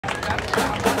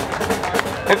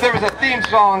If there was a theme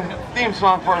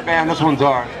song for a band, this one's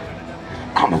ours.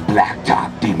 I'm a black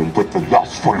top demon with the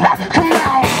lust for life. Come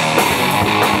on!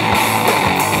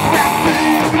 Wrap me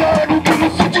in blood and give me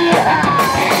such a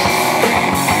high.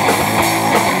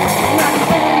 Like a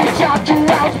phone, shot your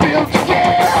house built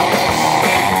together.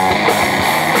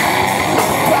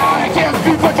 Proud to tell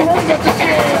you what you want to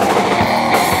scare.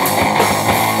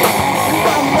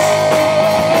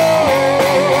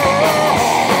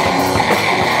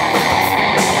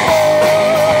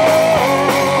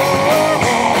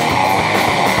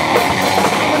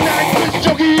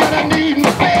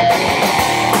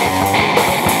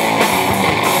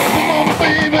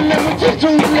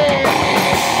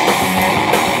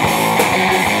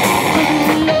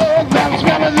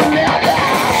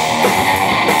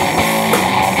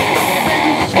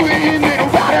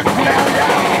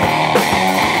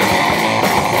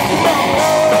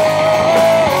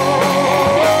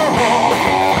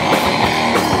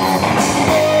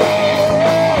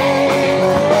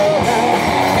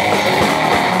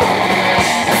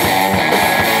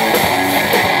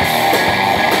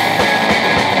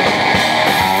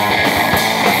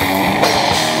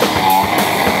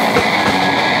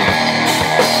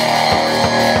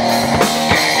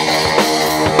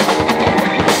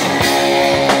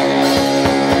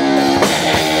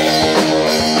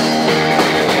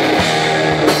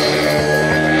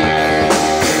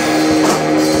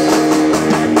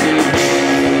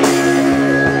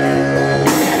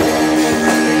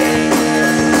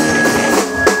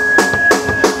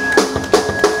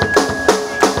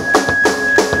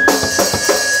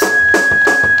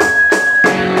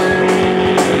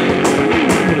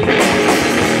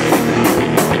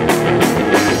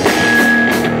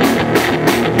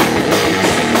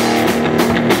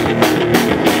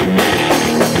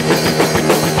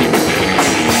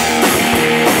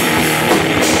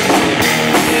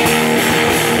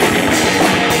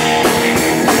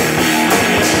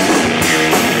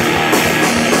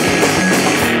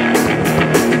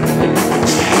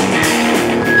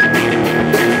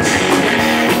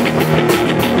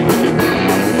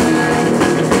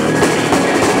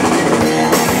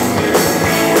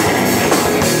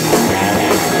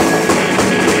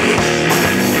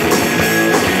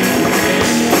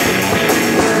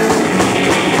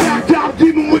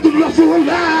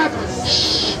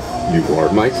 You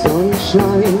are my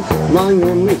sunshine, my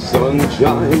only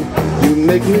sunshine. You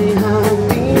make me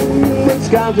happy when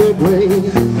skies are gray.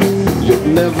 You'll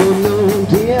never know,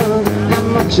 dear, how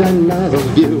much I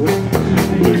love you.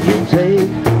 Will you take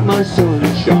my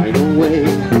sunshine away?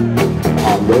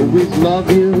 I'll always love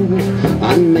you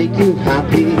and make you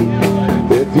happy.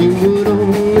 If you would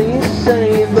only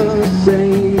say the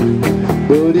same.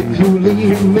 But if you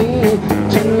leave me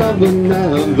to love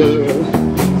another,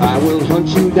 I will hunt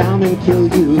you down and kill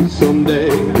you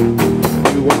someday.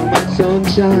 You are my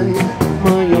sunshine,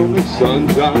 my only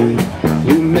sunshine.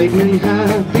 You make me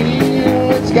happy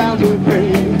when skies are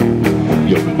gray.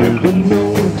 You'll never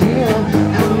know, dear,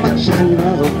 how much I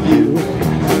love you.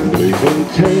 Please don't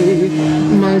take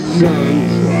my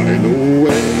sunshine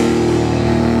away.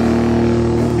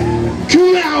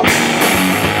 Come out!